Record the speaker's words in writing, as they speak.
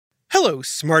Hello,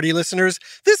 Smarty listeners.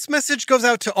 This message goes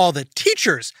out to all the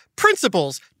teachers,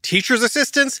 principals, teachers'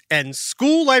 assistants, and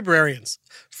school librarians.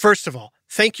 First of all,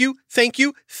 thank you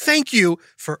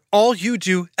for all you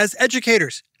do as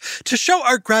educators. To show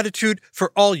our gratitude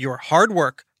for all your hard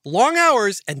work, long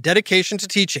hours, and dedication to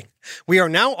teaching, we are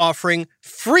now offering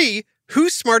free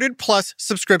Who Smarted Plus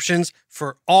subscriptions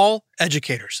for all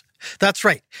educators. That's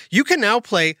right. You can now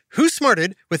play Who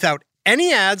Smarted without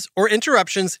any ads or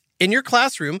interruptions in your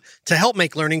classroom to help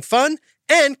make learning fun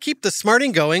and keep the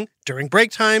smarting going during break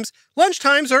times, lunch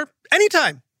times, or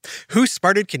anytime. Who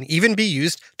Smarted can even be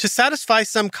used to satisfy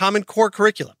some common core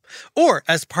curriculum or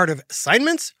as part of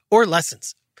assignments or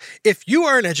lessons. If you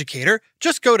are an educator,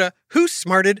 just go to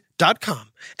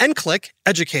whosmarted.com and click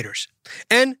Educators.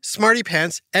 And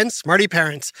Smartypants and Smarty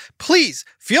Parents, please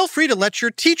feel free to let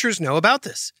your teachers know about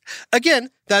this.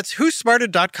 Again, that's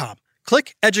whosmarted.com.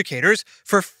 Click Educators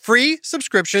for free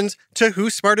subscriptions to Who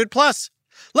Smarted Plus.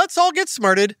 Let's all get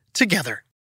smarted together.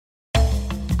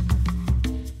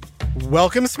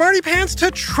 Welcome, Smartypants,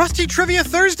 to Trusty Trivia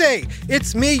Thursday.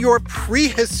 It's me, your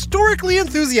prehistorically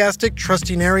enthusiastic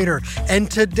Trusty Narrator,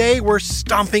 and today we're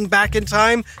stomping back in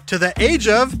time to the age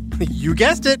of, you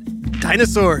guessed it,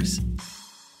 dinosaurs.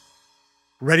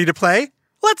 Ready to play?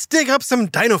 Let's dig up some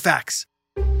dino facts.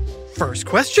 First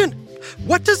question.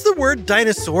 What does the word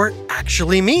dinosaur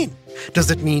actually mean? Does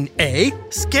it mean A,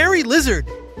 scary lizard,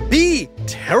 B,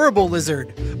 terrible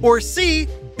lizard, or C,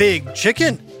 big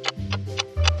chicken?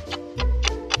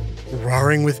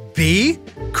 Roaring with B?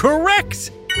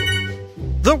 Correct!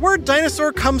 The word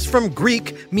dinosaur comes from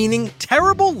Greek, meaning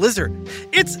terrible lizard.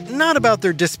 It's not about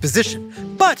their disposition,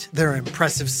 but their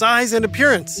impressive size and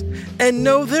appearance. And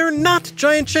no, they're not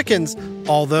giant chickens,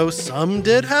 although some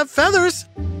did have feathers.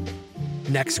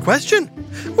 Next question.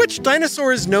 Which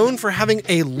dinosaur is known for having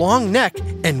a long neck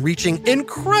and reaching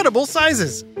incredible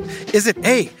sizes? Is it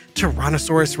A,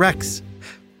 Tyrannosaurus rex,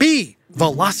 B,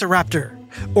 Velociraptor,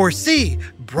 or C,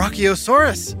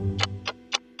 Brachiosaurus?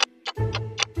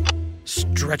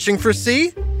 Stretching for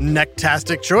C?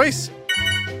 Necktastic choice.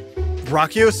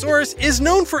 Brachiosaurus is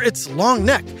known for its long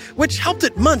neck, which helped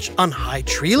it munch on high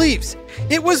tree leaves.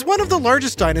 It was one of the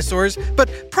largest dinosaurs,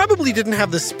 but probably didn't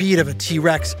have the speed of a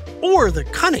T-Rex or the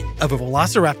cunning of a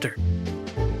velociraptor.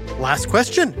 Last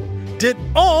question. Did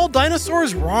all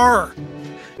dinosaurs roar?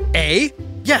 A,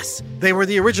 yes, they were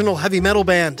the original heavy metal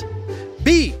band.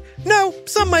 B, no,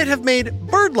 some might have made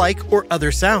bird-like or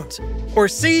other sounds. Or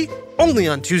C, only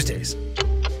on Tuesdays.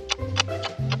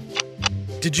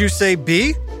 Did you say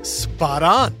B? Spot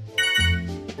on.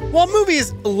 While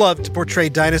movies love to portray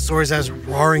dinosaurs as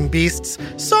roaring beasts,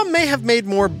 some may have made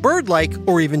more bird-like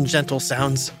or even gentle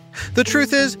sounds. The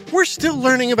truth is, we're still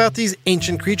learning about these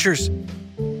ancient creatures.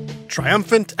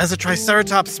 Triumphant as a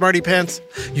Triceratops, Smartypants,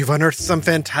 you've unearthed some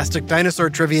fantastic dinosaur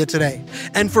trivia today.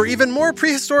 And for even more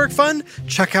prehistoric fun,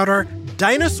 check out our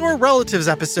Dinosaur Relatives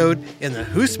episode in the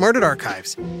Who Smarted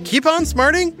archives. Keep on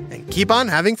smarting and keep on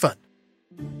having fun.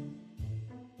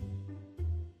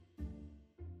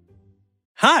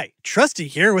 Hi, Trusty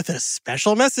here with a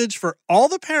special message for all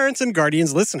the parents and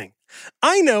guardians listening.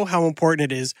 I know how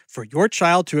important it is for your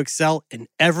child to excel in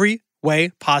every way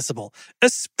possible,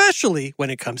 especially when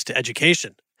it comes to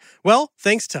education. Well,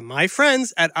 thanks to my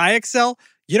friends at IXL,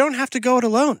 you don't have to go it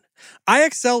alone.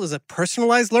 IXL is a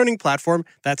personalized learning platform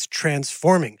that's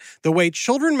transforming the way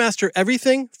children master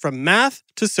everything from math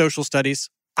to social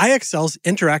studies. IXL's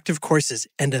interactive courses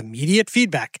and immediate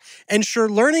feedback ensure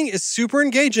learning is super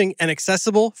engaging and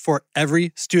accessible for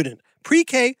every student,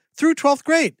 pre-K through 12th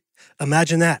grade.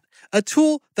 Imagine that, a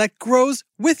tool that grows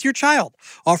with your child,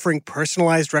 offering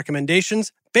personalized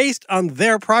recommendations based on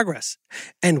their progress.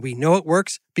 And we know it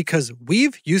works because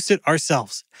we've used it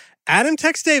ourselves. Adam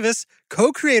Tex Davis,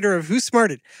 co-creator of Who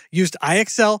Smarted, used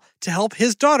IXL to help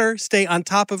his daughter stay on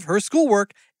top of her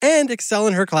schoolwork and excel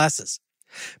in her classes.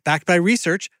 Backed by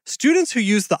research, students who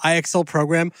use the IXL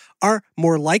program are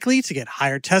more likely to get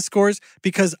higher test scores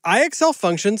because IXL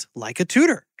functions like a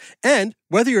tutor. And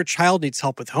whether your child needs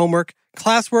help with homework,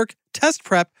 classwork, test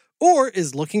prep, or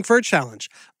is looking for a challenge,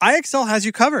 IXL has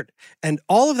you covered. And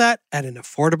all of that at an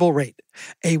affordable rate.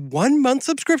 A 1-month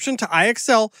subscription to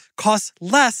IXL costs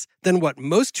less than what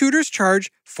most tutors charge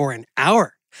for an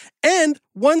hour. And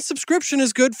one subscription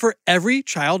is good for every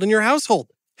child in your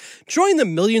household. Join the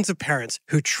millions of parents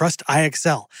who trust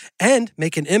IXL and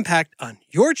make an impact on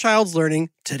your child's learning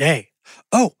today.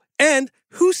 Oh, and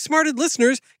Who Smarted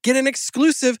listeners get an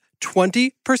exclusive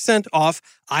 20% off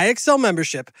IXL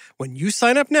membership when you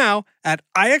sign up now at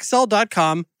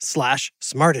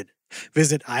IXL.com/smarted.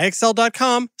 Visit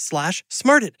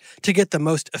IXL.com/smarted to get the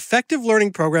most effective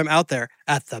learning program out there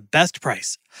at the best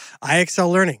price.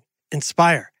 IXL Learning.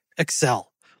 Inspire.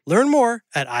 Excel. Learn more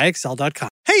at IXL.com.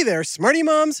 Hey there, smarty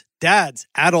moms, dads,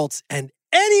 adults, and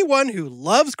anyone who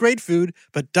loves great food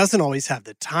but doesn't always have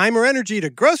the time or energy to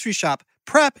grocery shop,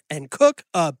 prep, and cook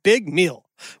a big meal.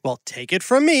 Well, take it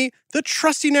from me, the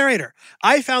Trusty Narrator.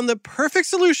 I found the perfect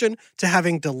solution to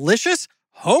having delicious,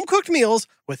 home-cooked meals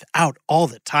without all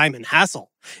the time and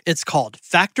hassle. It's called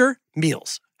Factor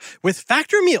Meals. With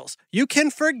Factor Meals, you can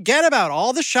forget about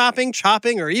all the shopping,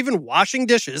 chopping, or even washing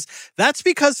dishes. That's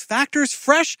because Factor's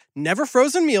fresh, never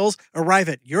frozen meals arrive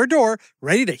at your door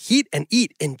ready to heat and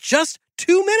eat in just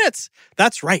 2 minutes.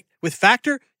 That's right. With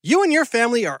Factor, you and your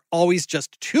family are always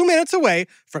just 2 minutes away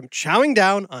from chowing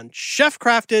down on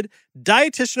chef-crafted,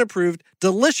 dietitian-approved,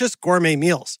 delicious gourmet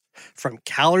meals. From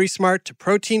Calorie Smart to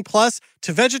Protein Plus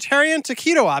to vegetarian to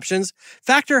keto options,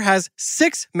 Factor has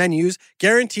 6 menus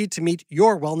guaranteed to meet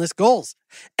your wellness goals.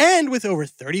 And with over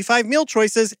 35 meal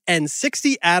choices and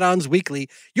 60 add-ons weekly,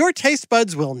 your taste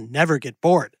buds will never get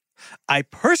bored. I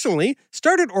personally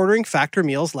started ordering Factor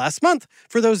meals last month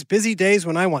for those busy days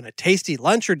when I want a tasty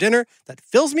lunch or dinner that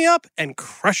fills me up and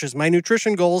crushes my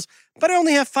nutrition goals, but I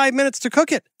only have 5 minutes to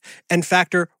cook it. And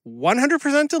Factor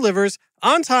 100% delivers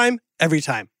on time, every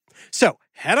time. So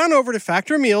head on over to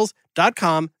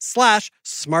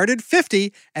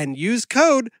factormeals.com/smarted50 and use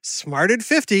code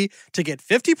SMARTED50 to get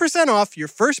 50% off your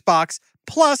first box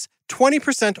plus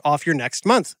 20% off your next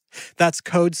month. That's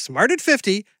code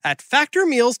SMARTED50 at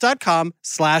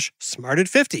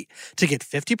factormeals.com/smarted50 to get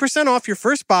 50% off your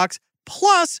first box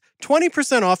plus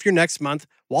 20% off your next month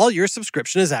while your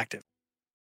subscription is active.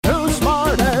 Too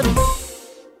smarted.